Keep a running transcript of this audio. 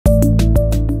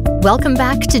Welcome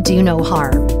back to Do No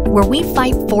Harm, where we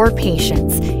fight for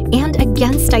patients and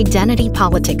against identity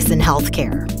politics in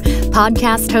healthcare.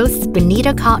 Podcast hosts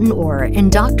Benita Cotton-Orr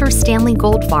and Dr. Stanley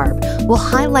Goldfarb will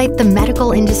highlight the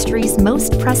medical industry's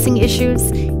most pressing issues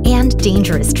and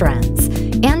dangerous trends,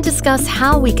 and discuss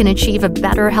how we can achieve a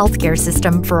better healthcare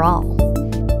system for all.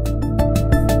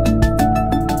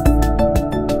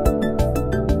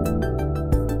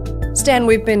 Stan,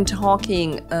 we've been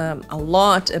talking a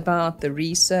lot about the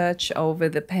research over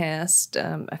the past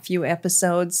a few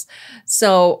episodes.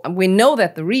 So we know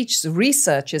that the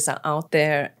researchers are out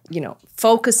there,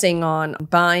 focusing on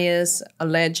bias,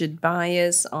 alleged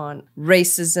bias, on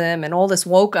racism, and all this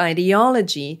woke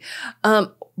ideology.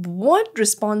 What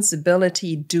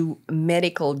responsibility do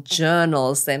medical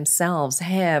journals themselves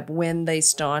have when they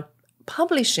start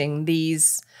publishing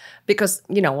these? Because,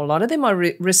 a lot of them are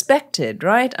respected,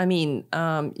 right? I mean,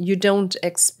 you don't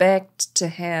expect to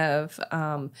have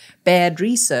bad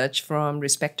research from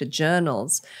respected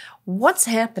journals. What's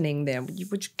happening there?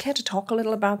 Would you care to talk a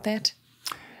little about that?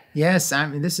 Yes, I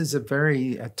mean, this is a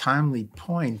very timely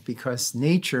point because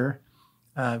Nature,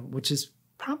 which is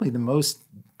probably the most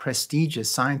prestigious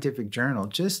scientific journal,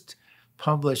 just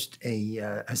published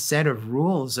a set of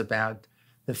rules about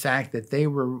the fact that they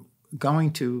were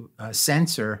going to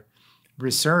censor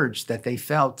research that they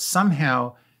felt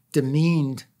somehow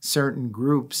demeaned certain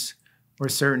groups or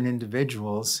certain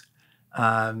individuals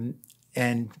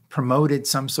and promoted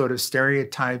some sort of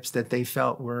stereotypes that they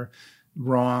felt were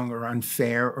wrong or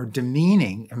unfair or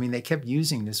demeaning. I mean, they kept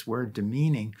using this word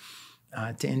demeaning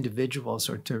to individuals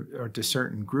or to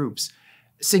certain groups,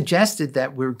 suggested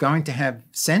that we're going to have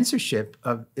censorship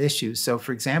of issues. So,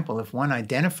 for example, if one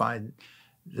identified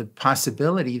the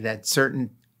possibility that certain,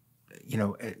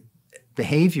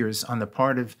 behaviors on the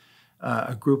part of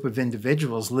a group of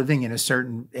individuals living in a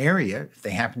certain area, if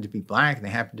they happen to be Black, they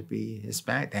happen to be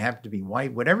Hispanic, they happen to be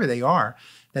white, whatever they are,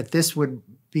 that this would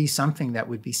be something that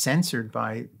would be censored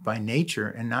by Nature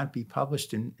and not be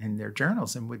published in their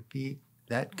journals, and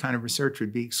that kind of research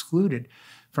would be excluded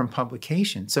from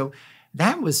publication. So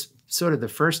that was sort of the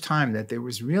first time that there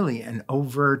was really an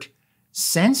overt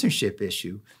censorship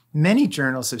issue. Many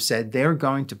journals have said they're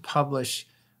going to publish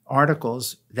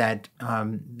articles that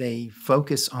they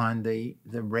focus on the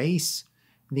race,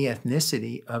 the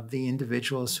ethnicity of the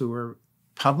individuals who are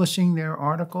publishing their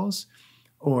articles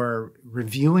or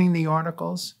reviewing the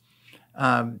articles.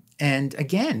 And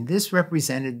again, this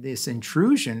represented this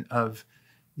intrusion of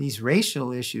these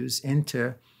racial issues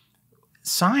into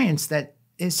science that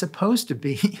is supposed to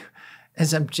be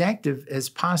as objective as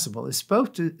possible. It's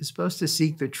supposed to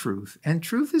seek the truth. And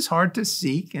truth is hard to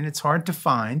seek and it's hard to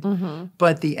find. Mm-hmm.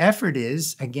 But the effort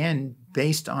is, again,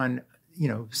 based on,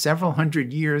 several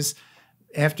hundred years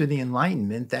after the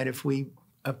Enlightenment, that if we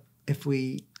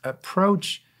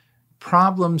approach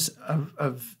problems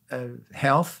of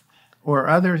health or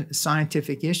other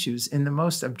scientific issues in the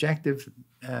most objective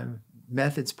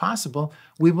methods possible,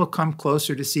 we will come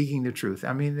closer to seeking the truth.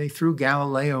 I mean, they threw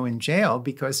Galileo in jail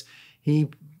because he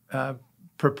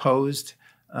proposed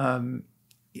an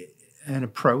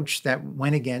approach that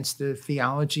went against the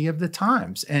theology of the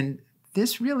times. And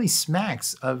this really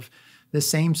smacks of the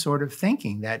same sort of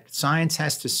thinking, that science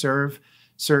has to serve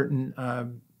certain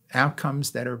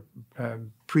outcomes that are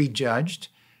prejudged.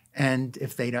 And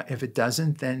if it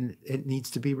doesn't, then it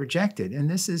needs to be rejected. And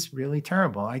this is really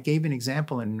terrible. I gave an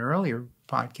example in an earlier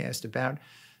podcast about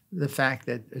the fact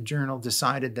that a journal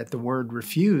decided that the word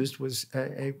refused was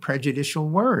a prejudicial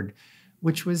word,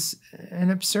 which was an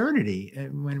absurdity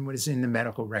when it was in the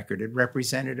medical record. It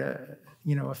represented a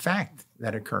fact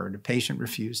that occurred. A patient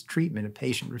refused treatment. A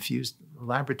patient refused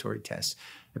laboratory tests.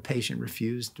 A patient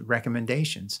refused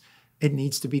recommendations. It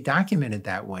needs to be documented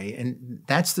that way. And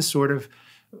that's the sort of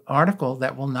article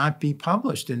that will not be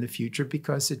published in the future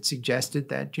because it suggested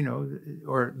that,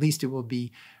 or at least it will be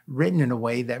written in a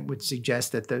way that would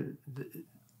suggest that the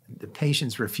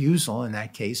patient's refusal in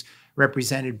that case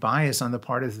represented bias on the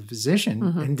part of the physician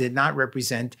and did not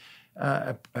represent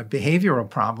a behavioral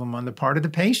problem on the part of the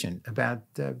patient about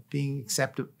being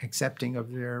accepting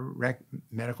of their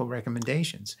medical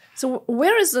recommendations. So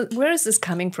where is this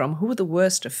coming from? Who are the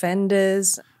worst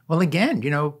offenders? Well, again,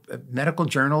 medical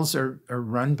journals are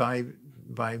run by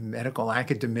medical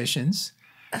academicians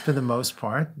for the most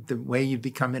part. The way you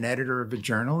become an editor of a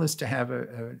journal is to have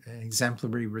an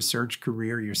exemplary research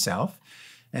career yourself,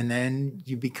 and then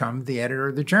you become the editor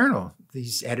of the journal.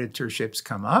 These editorships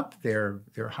come up; they're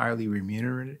highly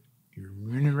remunerated,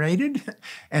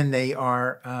 and they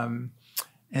are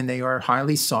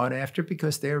highly sought after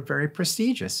because they are very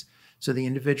prestigious. So the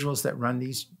individuals that run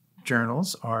these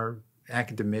journals are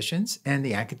academicians, and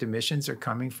the academicians are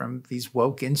coming from these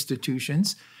woke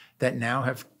institutions that now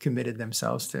have committed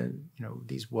themselves to,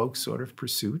 these woke sort of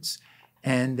pursuits.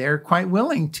 And they're quite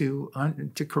willing to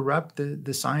corrupt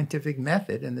the scientific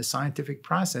method and the scientific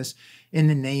process in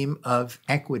the name of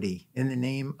equity, in the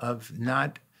name of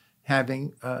not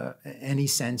having any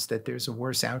sense that there's a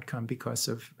worse outcome because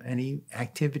of any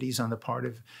activities on the part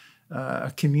of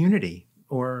a community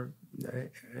or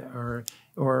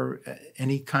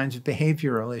any kinds of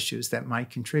behavioral issues that might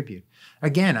contribute.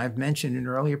 Again, I've mentioned in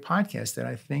earlier podcasts that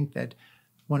I think that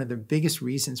one of the biggest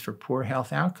reasons for poor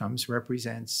health outcomes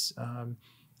represents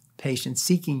patients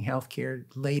seeking health care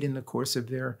late in the course of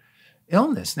their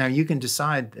illness. Now, you can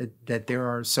decide that there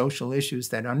are social issues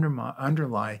that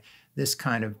underlie this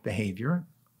kind of behavior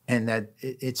and that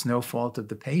it's no fault of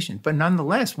the patient. But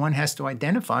nonetheless, one has to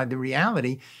identify the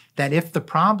reality that if the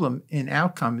problem in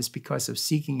outcome is because of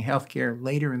seeking health care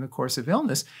later in the course of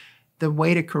illness, the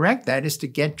way to correct that is to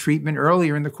get treatment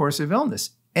earlier in the course of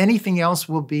illness. Anything else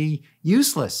will be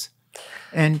useless.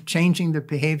 And changing the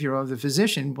behavior of the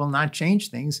physician will not change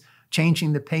things.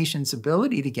 Changing the patient's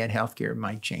ability to get health care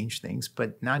might change things,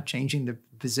 but not changing the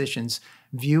physician's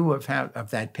view of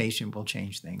that patient will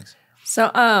change things.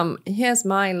 So here's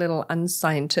my little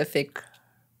unscientific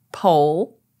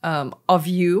poll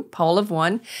poll of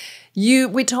one.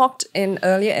 We talked in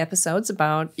earlier episodes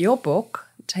about your book,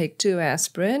 Take 2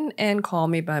 Aspirin and Call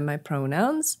Me by My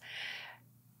Pronouns.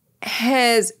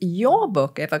 Has your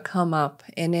book ever come up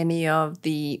in any of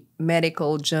the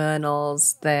medical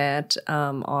journals that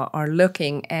are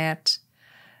looking at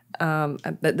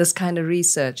this kind of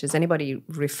research? Has anybody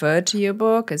referred to your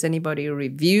book? Has anybody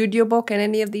reviewed your book in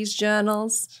any of these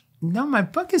journals? No, my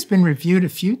book has been reviewed a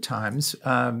few times,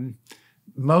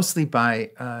 mostly by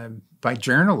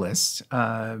journalists,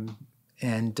 and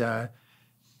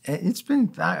it's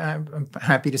been, I'm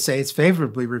happy to say it's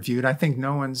favorably reviewed. I think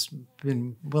no one's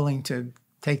been willing to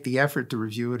take the effort to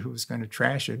review it who was going to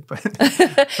trash it. But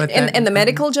in the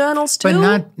medical journals too?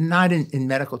 But not in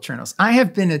medical journals. I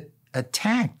have been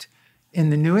attacked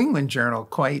in the New England Journal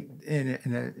quite in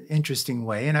an interesting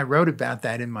way, and I wrote about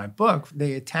that in my book.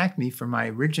 They attacked me for my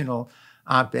original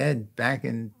op-ed back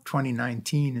in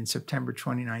 2019, in September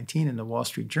 2019, in the Wall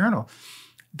Street Journal.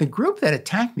 The group that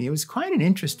attacked me, it was quite an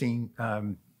interesting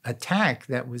attack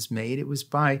that was made. It was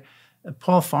by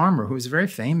Paul Farmer, who was a very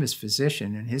famous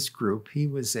physician, and his group. He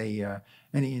was and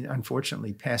he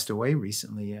unfortunately passed away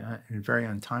recently in a very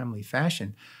untimely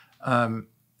fashion.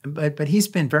 But he's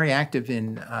been very active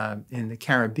in the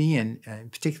Caribbean,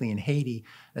 particularly in Haiti,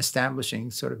 establishing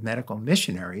sort of medical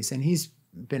missionaries, and he's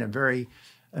been a very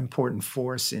important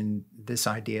force in this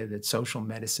idea that social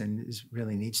medicine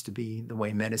really needs to be the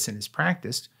way medicine is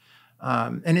practiced.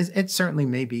 And it certainly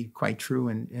may be quite true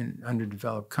in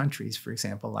underdeveloped countries, for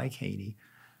example, like Haiti.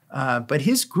 But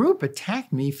his group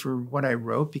attacked me for what I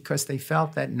wrote because they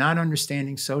felt that not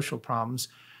understanding social problems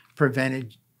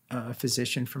prevented a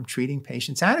physician from treating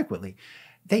patients adequately.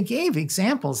 They gave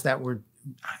examples that were,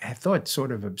 I thought,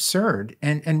 sort of absurd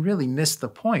and really missed the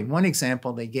point. One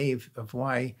example they gave of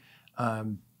why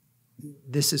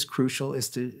this is crucial is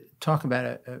to talk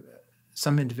about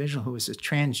some individual who was a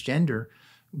transgender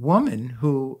woman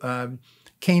who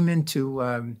came into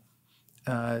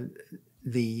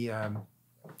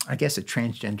I guess a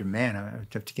transgender man, I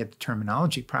have to get the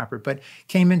terminology proper, but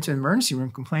came into the emergency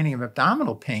room complaining of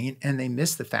abdominal pain, and they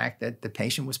missed the fact that the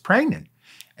patient was pregnant.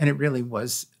 And it really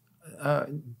was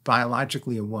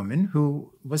biologically a woman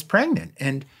who was pregnant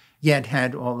and yet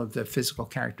had all of the physical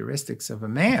characteristics of a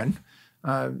man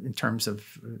in terms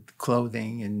of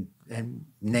clothing and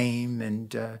name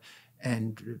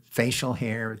and facial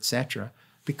hair, etc.,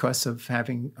 because of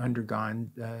having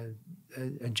undergone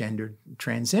a gender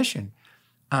transition.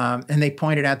 And they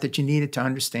pointed out that you needed to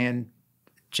understand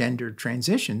gender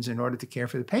transitions in order to care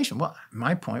for the patient. Well,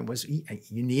 my point was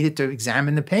you needed to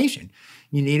examine the patient.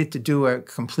 You needed to do a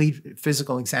complete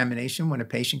physical examination when a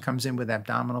patient comes in with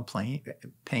abdominal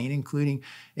pain, including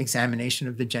examination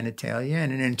of the genitalia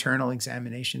and an internal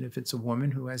examination if it's a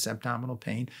woman who has abdominal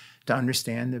pain to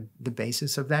understand the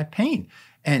basis of that pain.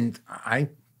 And I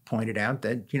pointed out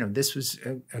that, this was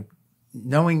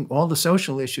knowing all the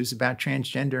social issues about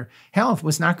transgender health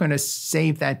was not going to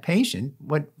save that patient.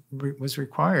 What was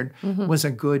required was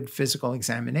a good physical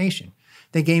examination.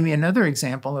 They gave me another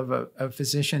example of a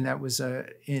physician that was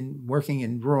working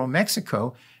in rural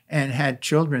Mexico and had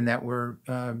children that were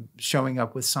showing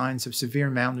up with signs of severe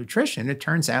malnutrition. It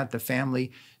turns out the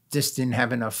family just didn't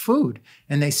have enough food.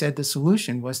 And they said the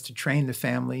solution was to train the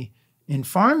family in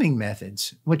farming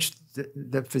methods, which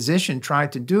the physician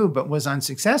tried to do but was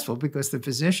unsuccessful because the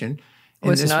physician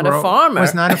Was not a farmer.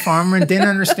 Was not a farmer and didn't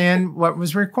understand what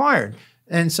was required.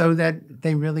 And so that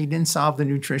they really didn't solve the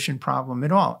nutrition problem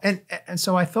at all. And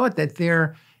so I thought that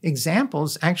their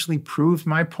examples actually proved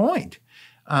my point.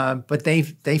 But they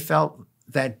felt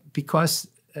that because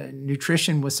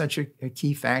nutrition was such a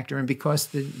key factor and because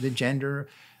the gender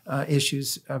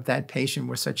issues of that patient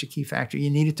were such a key factor, you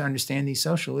needed to understand these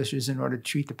social issues in order to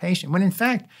treat the patient. When in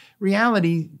fact,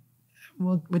 reality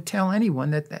would tell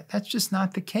anyone that that's just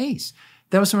not the case.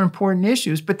 Those are important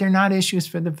issues, but they're not issues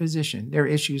for the physician. They're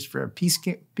issues for a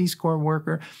Peace Corps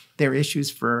worker. They're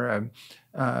issues for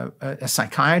a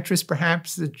psychiatrist,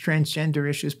 perhaps, the transgender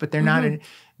issues, but they're not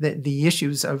the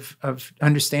issues of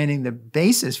understanding the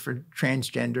basis for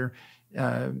transgender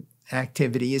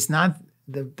activity is not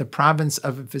the province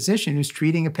of a physician who's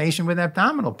treating a patient with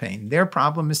abdominal pain. Their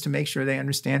problem is to make sure they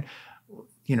understand,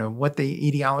 what the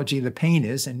etiology of the pain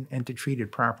is and to treat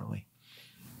it properly.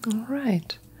 All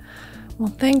right. Well,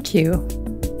 thank you.